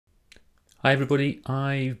Hi everybody,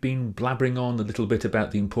 I've been blabbering on a little bit about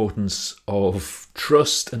the importance of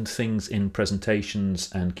trust and things in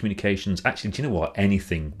presentations and communications. Actually, do you know what?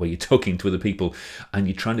 Anything where you're talking to other people and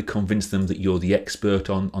you're trying to convince them that you're the expert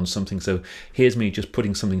on something. So here's me just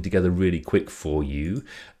putting something together really quick for you.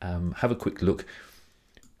 Have a quick look.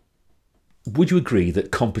 Would you agree that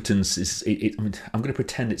competence is, I mean, I'm going to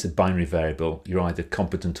pretend it's a binary variable. You're either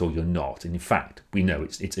competent or you're not. And in fact, we know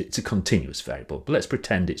it's a continuous variable, but let's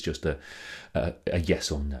pretend it's just a yes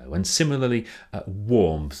or no. And similarly,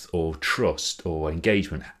 warmth or trust or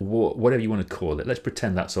engagement, whatever you want to call it, let's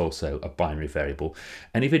pretend that's also a binary variable.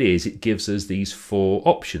 And if it is, it gives us these four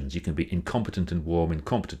options. You can be incompetent and warm,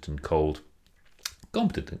 incompetent and cold,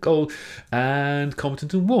 competent and cold, and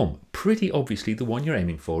competent and warm. Pretty obviously the one you're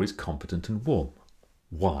aiming for is competent and warm.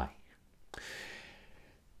 Why?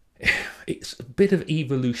 It's a bit of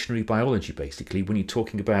evolutionary biology basically when you're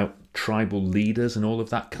talking about tribal leaders and all of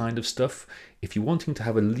that kind of stuff. If you're wanting to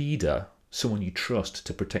have a leader, someone you trust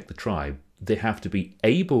to protect the tribe, they have to be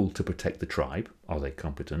able to protect the tribe. Are they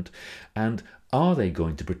competent? And are they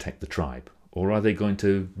going to protect the tribe? Or are they going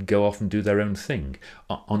to go off and do their own thing?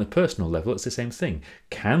 On a personal level, it's the same thing.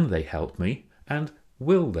 Can they help me? And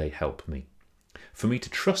will they help me? For me to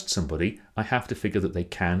trust somebody, I have to figure that they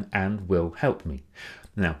can and will help me.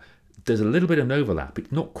 Now, there's a little bit of an overlap.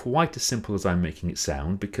 It's not quite as simple as I'm making it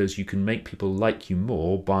sound, because you can make people like you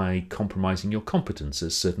more by compromising your competence,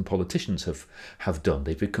 as certain politicians have done.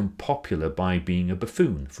 They've become popular by being a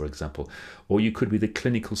buffoon, for example. Or you could be the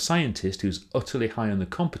clinical scientist who's utterly high on the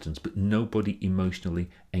competence, but nobody emotionally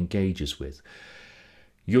engages with.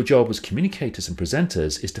 Your job as communicators and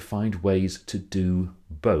presenters is to find ways to do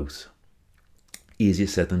both. Easier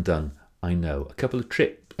said than done, I know. A couple of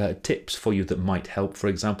tips for you that might help. For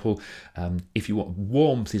example, if you want,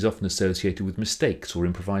 warmth is often associated with mistakes or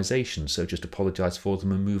improvisation, so just apologize for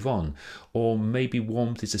them and move on. Or maybe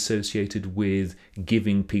warmth is associated with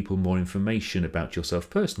giving people more information about yourself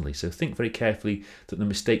personally, so think very carefully that the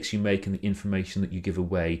mistakes you make and the information that you give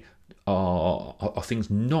away are things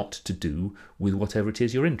not to do with whatever it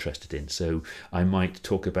is you're interested in. So I might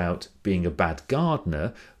talk about being a bad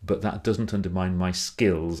gardener, but that doesn't undermine my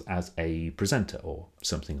skills as a presenter or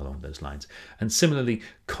something along those lines. And similarly,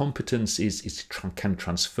 competence is kind of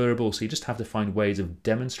transferable, so you just have to find ways of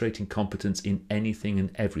demonstrating competence in anything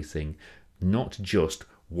and everything, not just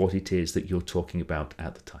what it is that you're talking about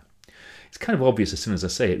at the time. It's kind of obvious as soon as I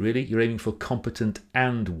say it, really. You're aiming for competent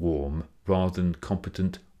and warm rather than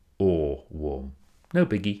competent or warm. No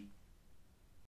biggie.